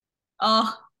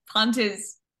Oh,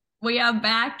 punters, we are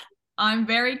back. I'm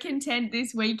very content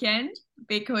this weekend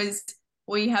because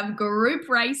we have group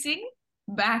racing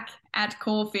back at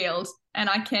Caulfield, and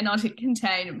I cannot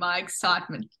contain my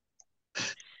excitement.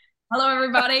 Hello,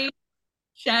 everybody.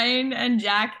 Shane and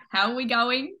Jack, how are we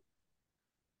going?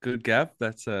 Good, Gav.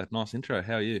 That's a nice intro.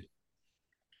 How are you?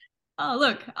 Oh,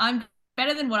 look, I'm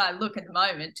better than what I look at the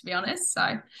moment, to be honest. So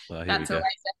Well, here we that's always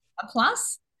go. a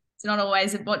plus. It's not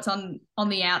always what's on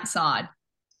the outside.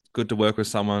 Good to work with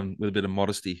someone with a bit of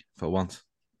modesty for once.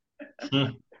 Hmm.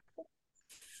 Shane,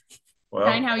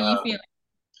 Well, how are you feeling?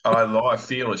 I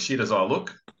feel as shit as I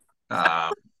look.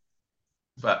 Um,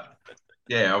 but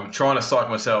yeah, I'm trying to psych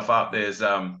myself up.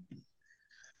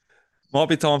 Might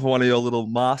be time for one of your little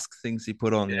mask things you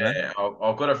put on, Yeah,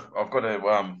 I've got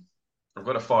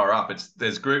to fire up.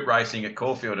 There's group racing at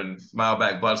Caulfield and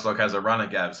Mailbag Bloodstock has a runner,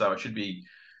 Gab, so I should be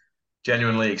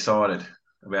genuinely excited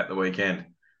about the weekend.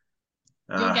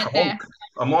 You'll Uh, get there.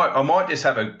 I might just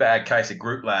have a bad case of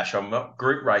group lash. I'm not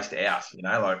group raced out,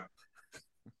 like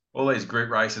all these group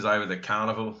races over the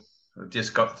carnival.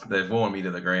 They've worn me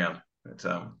to the ground. But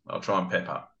I'll try and pep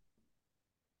up.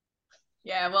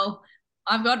 Yeah, well,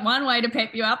 I've got one way to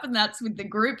pep you up, and that's with the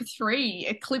Group 3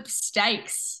 Eclipse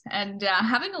Stakes. And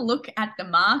having a look at the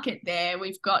market there,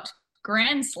 we've got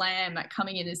Grand Slam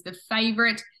coming in as the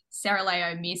favourite, Sarah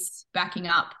Leo Miss backing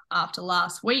up after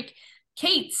last week,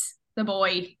 Keats, the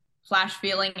boy, Flash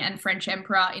Feeling, and French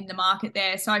Emperor in the market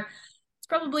there. So it's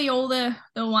probably all the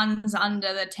ones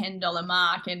under the $10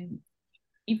 mark. And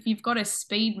if you've got a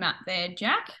speed map there,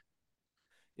 Jack,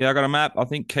 Yeah, I got a map. I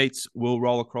think Keats will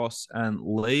roll across and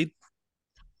lead,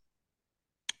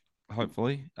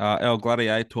 hopefully. El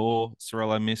Gladiator,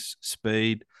 Sorello Miss,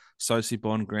 Speed, Sosi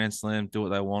Bond, Grand Slam, do what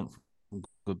they want from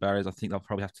good barriers. I think they'll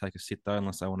probably have to take a sit, though,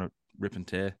 unless they want to rip and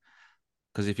tear.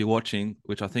 Because if you're watching,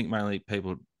 which I think mainly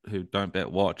people who don't bet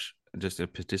watch, just the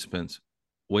participants,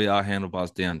 we are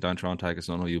handlebars down. Don't try and take us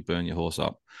on or you'll burn your horse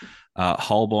up.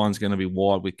 Holbein's going to be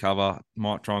wide with cover.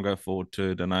 Might try and go forward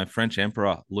too. Don't know. French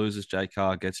Emperor loses J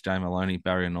Car, gets Jay Maloney,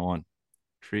 barrier 9.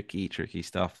 Tricky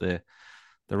stuff there.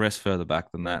 The rest further back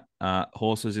than that.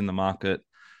 Horses in the market.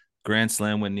 Grand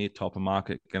Slam, we're near top of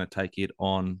market. Going to take it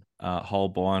on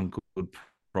Holbein, good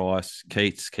price.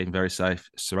 Keats, keeping very safe.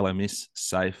 Sorello Miss,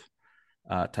 safe.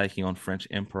 Taking on French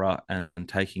Emperor and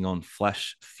taking on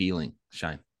Flash Feeling.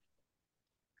 Shane.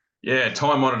 Yeah,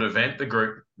 time-honoured event, the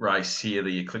group race here,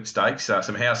 the Eclipse Stakes.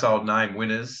 Some household name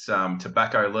winners,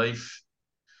 Tobacco Leaf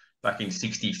back in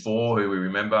 '64, who we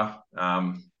remember.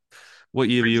 What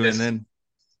year were you in Princess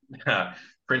then?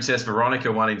 Princess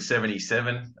Veronica won in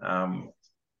 '77. And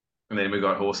then we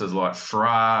got horses like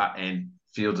Fra and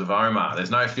Fields of Omar.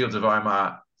 There's no Fields of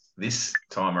Omar this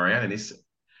time around in this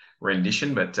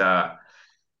rendition, but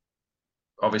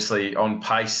obviously on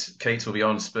pace. Keats will be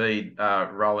on speed,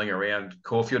 rolling around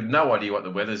Caulfield. No idea what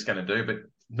the weather's going to do, but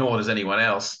nor does anyone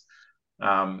else.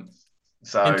 Um,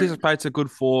 so Anticipates a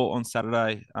good 4 on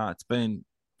Saturday. It's been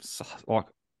like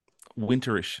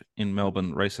winterish in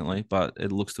Melbourne recently, but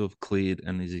it looks to have cleared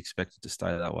and is expected to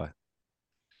stay that way.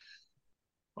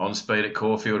 on speed at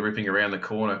Caulfield, ripping around the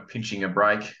corner, pinching a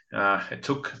break. It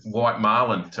took White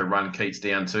Marlin to run Keats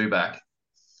down two back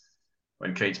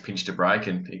when Keats pinched a break,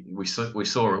 and we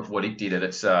saw what it did at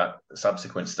its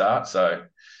subsequent start. So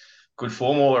good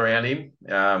form all around him.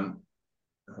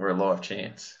 We're a live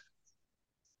chance.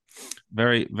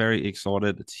 Very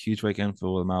excited. It's a huge weekend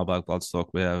for the Mailbag Bloodstock.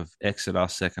 We have Exeter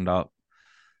second up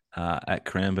at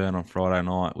Cranbourne on Friday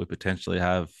night. We potentially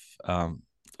have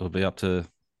it'll be up to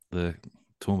the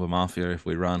Toowoomba Mafia if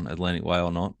we run Atlantic Way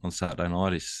or not on Saturday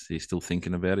night. He's still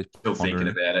thinking about it, Still thinking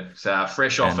pondering it. about it. So And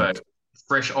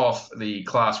fresh off the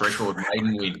class record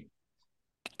maiden win.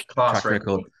 Class track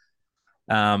record.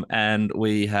 record. And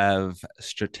we have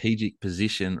strategic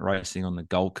position racing on the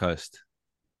Gold Coast.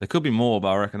 There could be more, but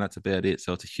I reckon that's about it.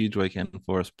 So it's a huge weekend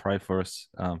for us. Pray for us.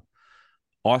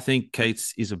 I think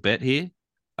Keats is a bet here.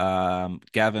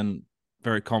 Gavin,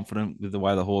 very confident with the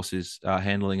way the horse is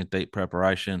handling a deep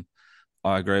preparation.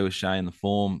 I agree with Shane. The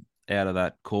form out of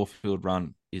that Caulfield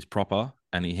run is proper,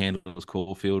 and he handles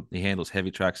Caulfield. He handles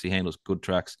heavy tracks. He handles good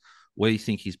tracks. We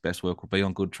think his best work will be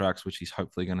on good tracks, which he's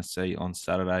hopefully going to see on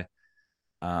Saturday.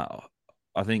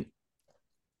 I think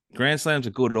Grand Slam's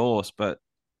a good horse, but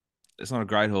it's not a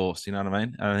great horse. You know what I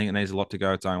mean? I think it needs a lot to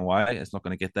go its own way. It's not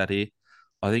going to get that here.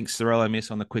 I think Sorello Miss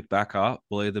on the quick back up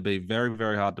will either be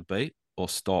very hard to beat or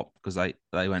stop because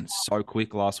they went so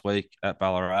quick last week at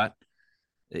Ballarat.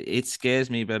 It scares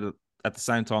me, but at the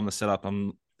same time, the setup,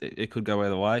 it could go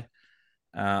either way.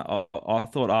 I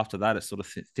thought after that it sort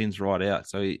of thins right out.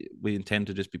 So we intend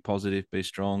to just be positive, be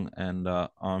strong, and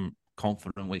I'm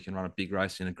confident we can run a big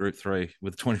race in a Group 3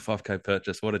 with a 25k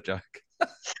purchase. What a joke!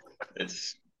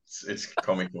 It's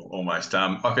comical almost.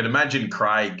 I could imagine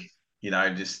Craig,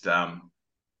 just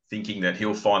thinking that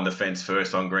he'll find the fence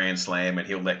first on Grand Slam and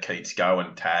he'll let Keats go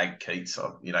and tag Keats.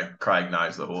 Craig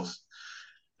knows the horse.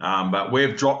 But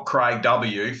we've dropped Craig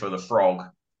W for the Frog.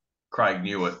 Craig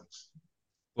knew it.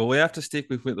 Well, we have to stick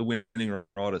with the winning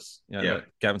riders. Yeah.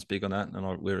 Gavin's big on that,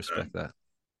 and we respect that.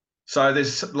 So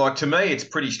there's to me, it's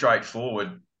pretty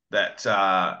straightforward that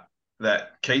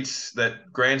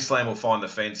Grand Slam will find the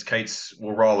fence, Keats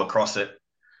will roll across it,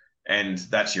 and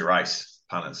that's your race,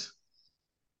 punters.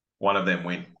 One of them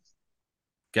win.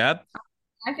 Gab?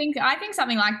 I think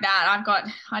something like that.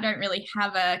 I don't really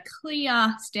have a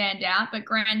clear standout, but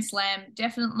Grand Slam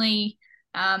definitely.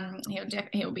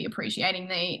 He'll be appreciating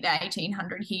the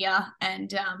 1800 here,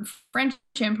 and French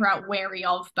Emperor wary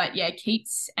of, but yeah,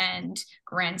 Keats and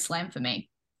Grand Slam for me.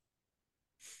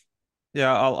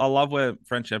 Yeah, I love where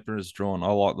French Emperor is drawn. I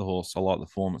like the horse. I like the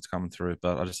form it's coming through,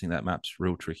 but I just think that map's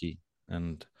real tricky,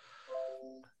 and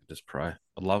just pray.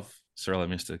 I love Cirilo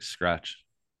Mystic scratch.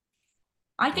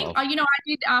 I think I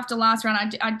did after last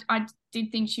round. I did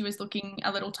think she was looking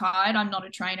a little tired. I'm not a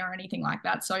trainer or anything like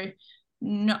that, so.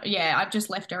 No, yeah, I've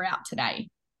just left her out today.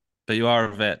 But you are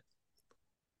a vet.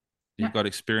 You've got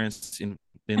experience in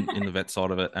the vet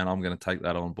side of it, and I'm going to take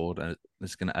that on board, and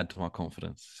it's going to add to my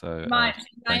confidence. So might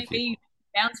be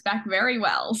bounce back very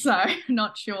well. So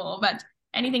not sure, but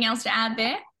anything else to add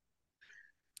there?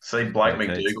 See, Blake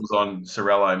McDougall's on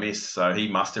Cirilo Miss, so he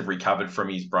must have recovered from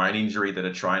his brain injury that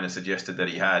a trainer suggested that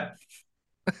he had.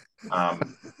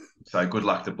 So good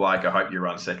luck to Blake. I hope you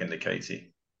run second to Keatsy.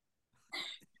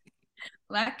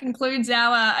 That concludes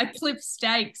our Eclipse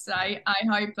Stakes. I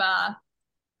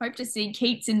hope to see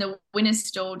Keats in the winner's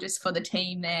stall just for the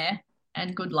team there,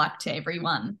 and good luck to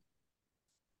everyone.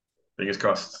 Fingers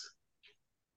crossed.